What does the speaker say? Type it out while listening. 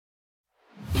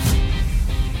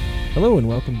Hello and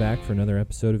welcome back for another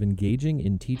episode of Engaging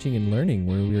in Teaching and Learning,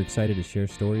 where we're excited to share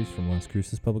stories from Las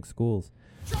Cruces Public Schools.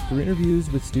 Through interviews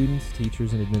with students,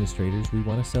 teachers, and administrators, we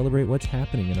want to celebrate what's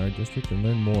happening in our district and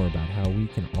learn more about how we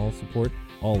can all support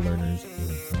all learners in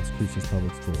Las Cruces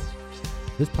Public Schools.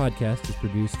 This podcast is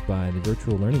produced by the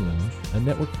Virtual Learning Lounge, a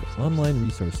network of online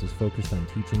resources focused on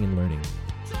teaching and learning.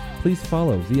 Please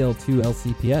follow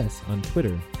VL2LCPS on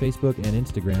Twitter, Facebook, and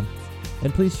Instagram.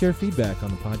 And please share feedback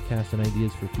on the podcast and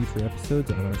ideas for future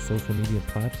episodes on our social media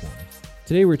platforms.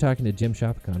 Today we're talking to Jim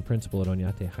Chapacan, principal at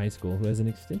Oñate High School, who has an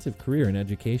extensive career in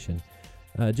education.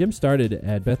 Jim started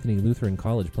at Bethany Lutheran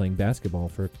College playing basketball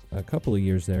for a couple of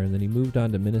years there, and then he moved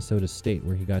on to Minnesota State,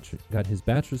 where he got his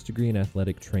bachelor's degree in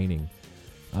athletic training.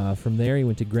 From there, he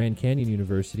went to Grand Canyon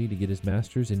University to get his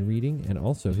master's in reading and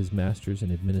also his master's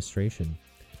in administration.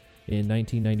 In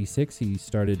 1996, he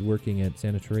started working at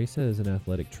Santa Teresa as an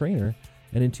athletic trainer,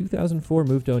 and in 2004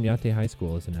 moved to Oñate High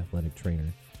School as an athletic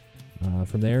trainer.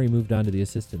 From there, he moved on to the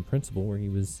assistant principal, where he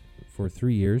was for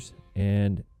 3 years,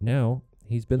 and now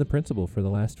he's been the principal for the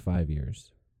last 5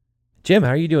 years. Jim, how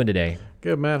are you doing today?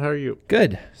 Good, Matt. How are you?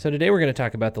 Good. So today we're going to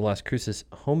talk about the Las Cruces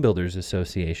Home Builders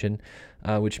Association,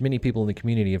 which many people in the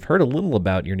community have heard a little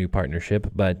about your new partnership,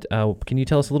 but can you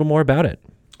tell us a little more about it?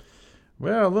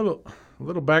 Well, a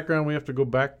little background. We have to go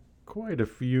back quite a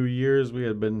few years. We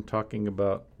had been talking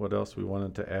about what else we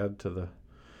wanted to add to the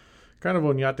kind of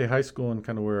Oñate High School and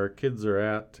kind of where our kids are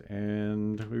at,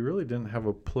 and we really didn't have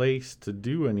a place to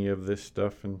do any of this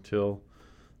stuff until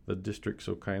the district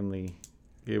so kindly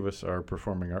gave us our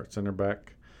Performing Arts Center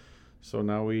back. So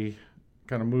now we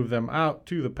kind of moved them out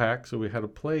to the PAC, so we had a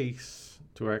place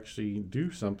to actually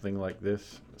do something like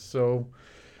this. So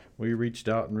we reached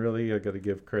out, and really I got to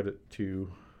give credit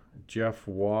to Jeff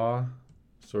Waugh.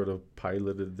 Sort of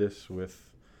piloted this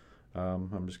with,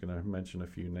 I'm just going to mention a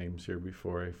few names here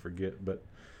before I forget, but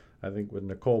I think with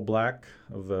Nicole Black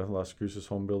of the Las Cruces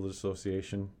Home Builders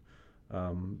Association,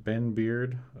 Ben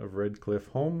Beard of Red Cliff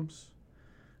Homes,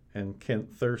 and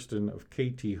Kent Thurston of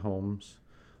KT Homes.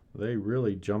 They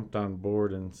really jumped on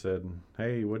board and said,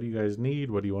 hey, what do you guys need?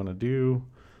 What do you want to do?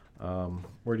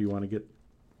 Where do you want to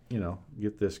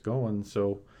get this going?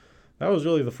 So that was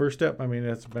really the first step. I mean,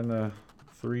 it's been a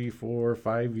 3, 4,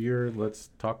 5 year,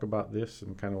 let's talk about this,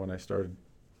 and kind of when I started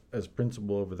as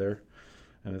principal over there,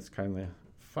 and it's kind of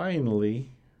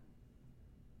finally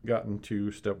gotten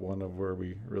to step one of where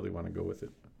we really want to go with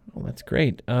it. Well, that's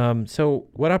great. So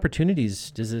what opportunities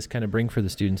does this kind of bring for the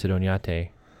students at Oñate?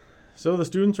 So the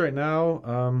students right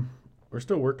now, we're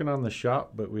still working on the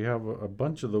shop, but we have a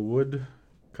bunch of the wood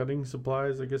cutting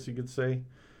supplies, I guess you could say,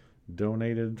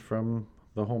 donated from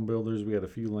the home builders. We had a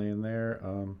few laying there.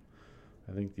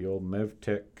 I think the old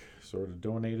MEVTech sort of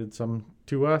donated some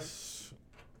to us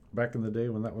back in the day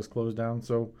when that was closed down.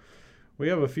 So we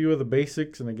have a few of the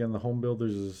basics, and again, the home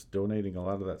builders is donating a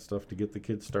lot of that stuff to get the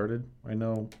kids started. I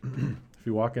know if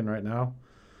you walk in right now,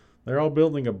 they're all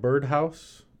building a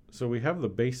birdhouse. So we have the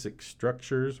basic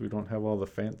structures. We don't have all the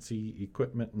fancy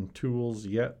equipment and tools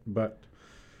yet, but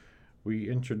we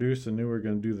introduced and knew we were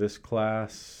going to do this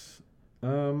class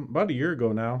about a year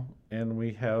ago now, and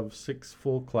we have 6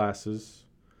 full classes,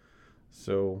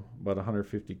 so about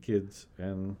 150 kids,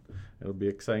 and it'll be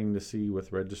exciting to see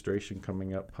with registration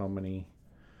coming up how many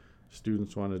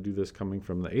students want to do this coming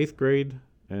from the 8th grade,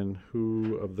 and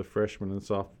who of the freshmen and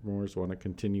sophomores want to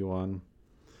continue on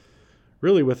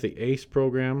really with the ACE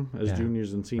program as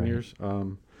juniors and seniors.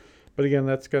 Right. But again,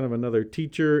 that's kind of another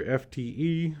teacher,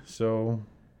 FTE, so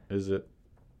is it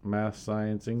math,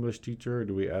 science, English teacher, or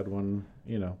do we add one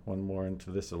more into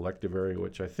this elective area,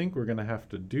 which I think we're going to have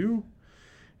to do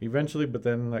eventually, but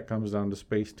then that comes down to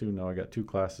space too. Now I got 2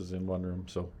 classes in one room,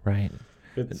 so right,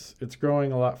 it's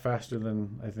growing a lot faster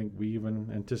than I think we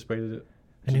even anticipated it.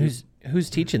 And who's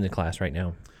teaching the class right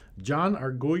now? John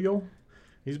Arguello.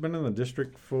 He's been in the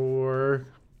district for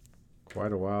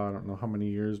quite a while. I don't know how many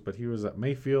years, but he was at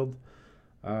Mayfield.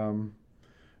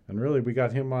 And really, we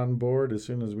got him on board as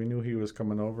soon as we knew he was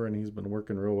coming over, and he's been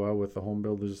working real well with the Home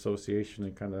Builders Association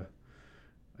and kind of,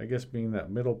 I guess, being that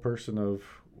middle person of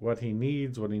what he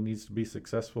needs to be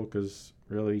successful, because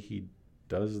really he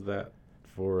does that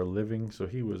for a living. So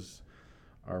he was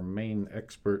our main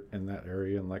expert in that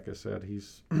area, and like I said,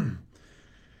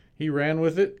 he ran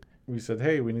with it. We said,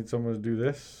 hey, we need someone to do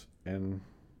this, and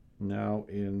now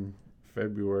in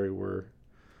February we're,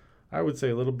 I would say,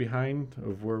 a little behind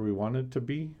of where we wanted to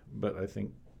be, but I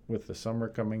think with the summer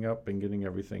coming up and getting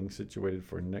everything situated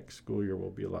for next school year,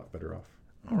 we'll be a lot better off.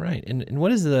 All right. And what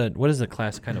does the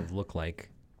class kind of look like,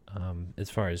 as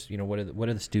far as, what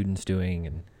are the students doing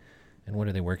and what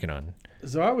are they working on?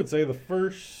 So I would say the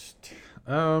first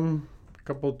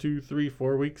couple, 2, 3,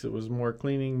 4 weeks, it was more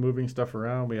cleaning, moving stuff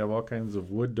around. We have all kinds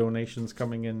of wood donations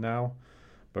coming in now.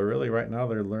 But really, right now,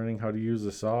 they're learning how to use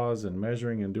the saws and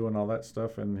measuring and doing all that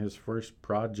stuff. And his first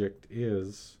project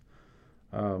is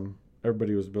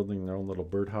everybody was building their own little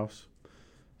birdhouse.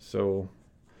 So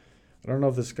I don't know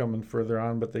if this is coming further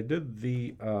on, but they did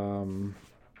the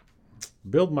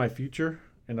Build My Future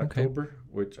in October,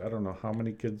 which I don't know how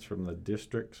many kids from the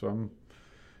district. So I'm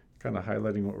kind of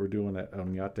highlighting what we're doing at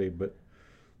Oñate. But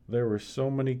there were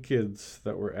so many kids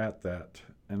that were at that.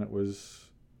 And it was,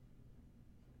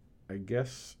 I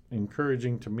guess,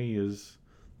 encouraging to me is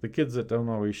the kids that don't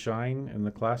always shine in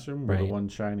the classroom were the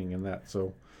ones shining in that.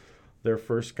 So their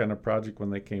first kind of project when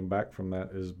they came back from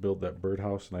that is build that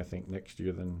birdhouse. And I think next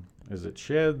year then, is it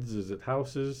sheds? Is it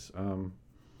houses?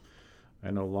 I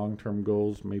know long-term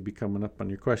goals may be coming up on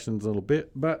your questions a little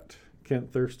bit, but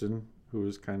Kent Thurston, who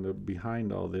is kind of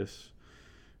behind all this,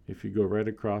 if you go right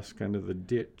across kind of the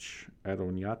ditch at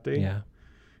Oñate,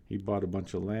 he bought a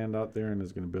bunch of land out there and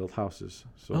is going to build houses.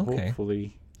 So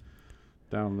hopefully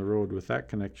down the road with that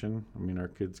connection, I mean, our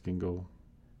kids can go.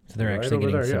 So they're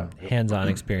actually getting some hands-on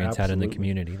experience out in the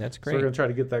community. That's great. So we're going to try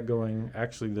to get that going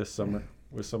actually this summer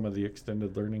with some of the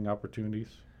extended learning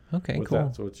opportunities. Okay, cool.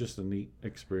 That. So it's just a neat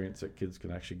experience that kids can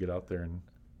actually get out there and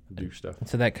do stuff.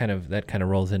 So that kind of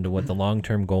rolls into what the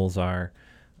long-term goals are.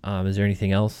 Is there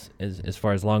anything else as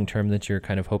far as long-term that you're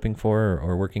kind of hoping for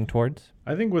or working towards?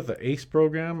 I think with the ACE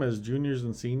program as juniors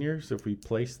and seniors, if we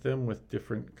place them with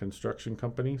different construction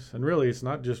companies, and really it's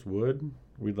not just wood.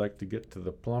 We'd like to get to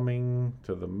the plumbing,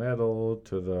 to the metal,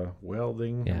 to the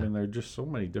welding. I mean, there are just so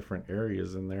many different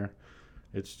areas in there.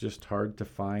 It's just hard to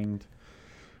find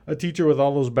a teacher with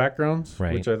all those backgrounds,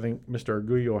 which I think Mr.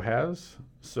 Arguello has.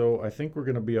 So I think we're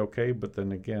going to be okay. But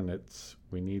then again,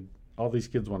 we need all these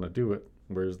kids want to do it.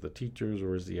 Where's the teachers?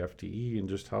 Where's the FTE? And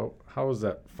just how is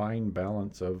that fine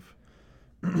balance of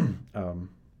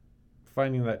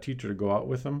finding that teacher to go out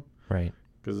with them? Right.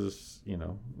 Because it's,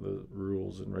 the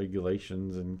rules and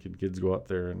regulations, and can kids go out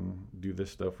there and do this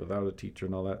stuff without a teacher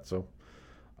and all that. So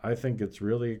I think it's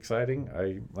really exciting.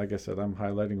 Like I said, I'm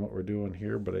highlighting what we're doing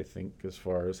here, but I think as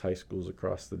far as high schools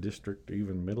across the district, or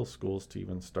even middle schools to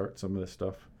even start some of this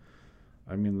stuff,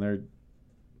 I mean, they're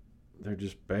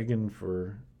just begging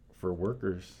for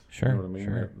workers. Sure. You know what I mean?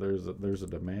 Sure. There's a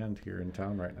demand here in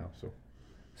town right now. So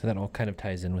that all kind of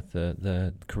ties in with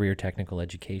the career technical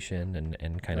education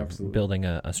and kind Absolutely. of building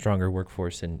a stronger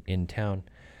workforce in town.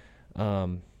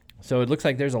 So it looks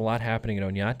like there's a lot happening at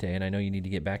Oñate, and I know you need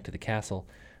to get back to the castle.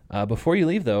 Before you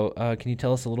leave, though, can you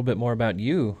tell us a little bit more about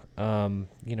you?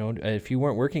 If you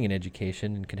weren't working in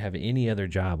education and could have any other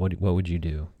job, what would you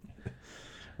do?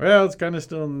 Well, it's kind of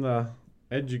still in the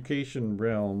education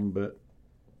realm, but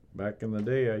back in the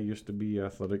day, I used to be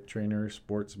athletic trainer,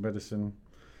 sports medicine.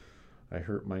 I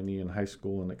hurt my knee in high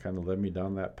school, and it kind of led me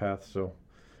down that path. So,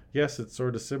 yes, it's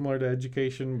sort of similar to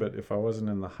education, but if I wasn't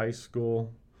in the high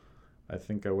school, I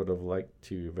think I would have liked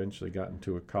to eventually got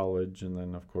into a college. And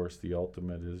then, of course, the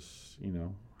ultimate is,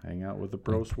 hang out with the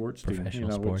pro sports team.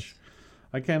 Professional sports. Which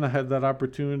I kind of had that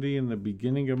opportunity in the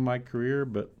beginning of my career,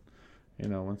 but,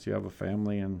 once you have a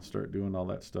family and start doing all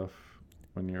that stuff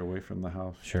when you're away from the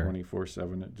house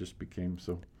 24/7, it just became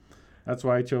so. That's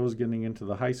why I chose getting into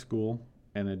the high school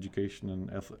and education and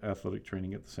athletic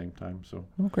training at the same time. So,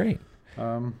 great.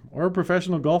 Or a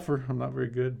professional golfer. I'm not very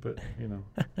good, but you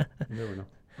never know.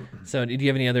 So, do you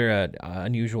have any other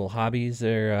unusual hobbies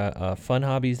or fun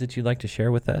hobbies that you'd like to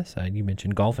share with us? You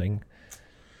mentioned golfing.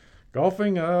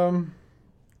 Golfing. I'm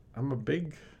a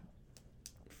big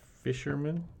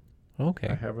fisherman. Okay.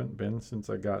 I haven't been since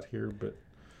I got here, but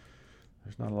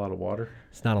there's not a lot of water.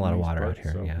 It's not a lot of water out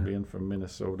here. So yeah. Being from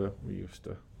Minnesota, we used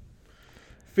to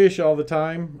fish all the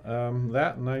time.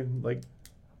 That, and I like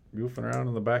goofing around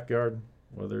in the backyard,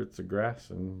 whether it's the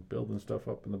grass and building stuff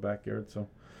up in the backyard. So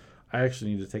I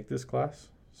actually need to take this class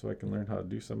so I can learn how to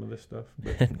do some of this stuff.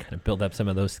 And kind of build up some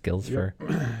of those skills for.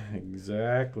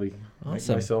 Exactly.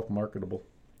 Awesome. Make myself marketable.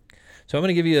 So I'm going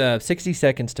to give you 60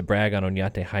 seconds to brag on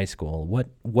Oñate High School.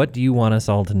 What do you want us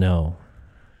all to know?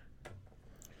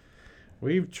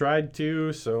 We've tried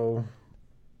to, so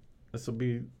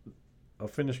I'll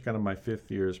finish kind of my 5th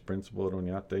year as principal at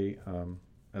Oñate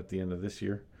at the end of this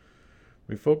year.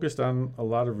 We focused on a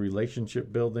lot of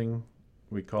relationship building.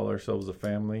 We call ourselves a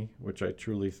family, which I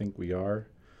truly think we are.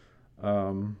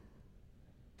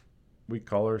 We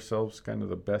call ourselves kind of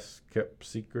the best kept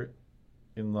secret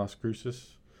in Las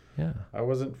Cruces. Yeah. I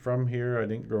wasn't from here. I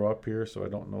didn't grow up here, so I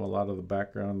don't know a lot of the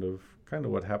background of kind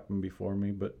of what happened before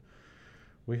me, but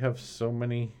we have so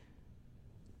many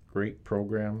great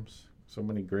programs, so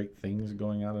many great things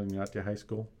going on in Oñate High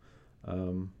School.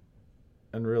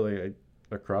 and really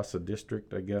across the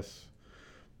district, I guess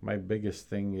my biggest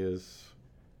thing is,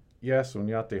 yes,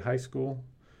 Oñate High School,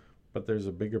 but there's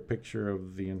a bigger picture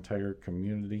of the entire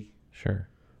community. Sure.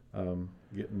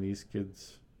 Getting these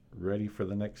kids ready for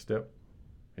the next step.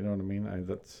 You know what I mean?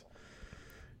 That's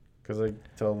because I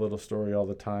tell a little story all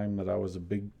the time that I was a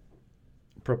big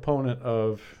proponent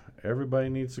of everybody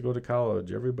needs to go to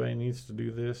college. Everybody needs to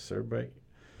do this. Everybody.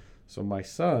 So my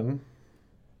son,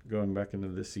 going back into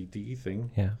the CTE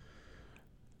thing,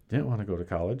 didn't want to go to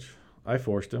college. I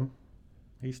forced him.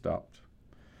 He stopped.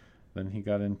 Then he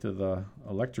got into the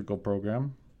electrical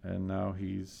program, and now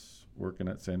he's working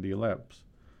at Sandia Labs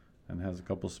and has a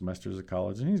couple semesters of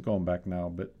college, and he's going back now.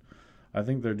 But I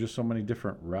think there are just so many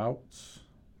different routes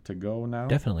to go now.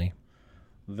 Definitely.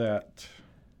 That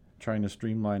trying to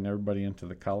streamline everybody into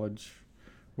the college,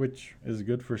 which is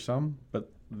good for some,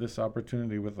 but this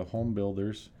opportunity with the home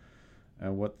builders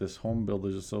and what this Home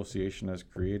Builders Association has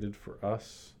created for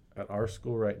us at our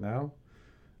school right now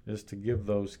is to give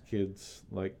those kids,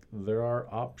 like, there are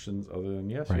options other than,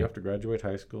 yes, you have to graduate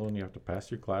high school and you have to pass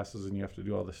your classes and you have to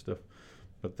do all this stuff,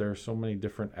 but there are so many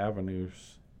different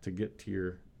avenues to get to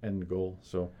your end goal.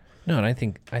 So no, and I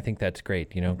think that's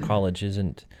great. You know, college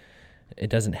it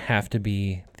doesn't have to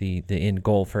be the end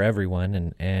goal for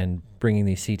everyone, and bringing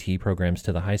these CTE programs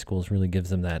to the high schools really gives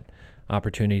them that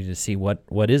opportunity to see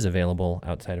what is available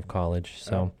outside of college.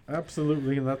 So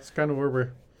absolutely, and that's kind of where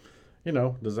we're,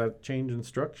 does that change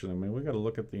instruction? I mean, we got to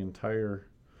look at the entire,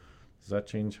 does that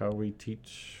change how we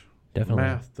teach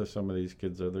math to some of these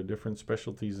kids? Are there different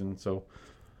specialties? And so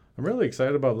I'm really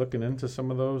excited about looking into some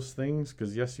of those things,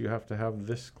 because yes, you have to have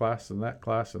this class and that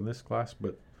class and this class,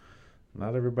 but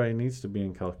not everybody needs to be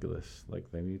in calculus. Like,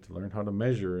 they need to learn how to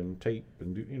measure and tape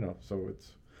and do, so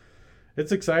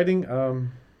it's exciting.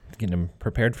 Getting them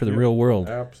prepared for the real world.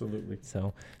 Absolutely.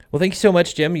 So, well, thank you so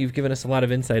much, Jim. You've given us a lot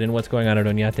of insight into what's going on at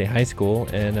Oñate High School,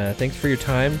 and thanks for your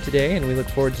time today, and we look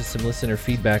forward to some listener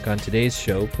feedback on today's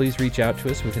show. Please reach out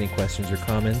to us with any questions or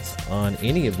comments on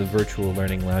any of the Virtual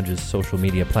Learning Lounge's social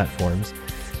media platforms.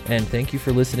 And thank you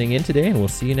for listening in today, and we'll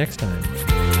see you next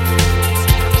time.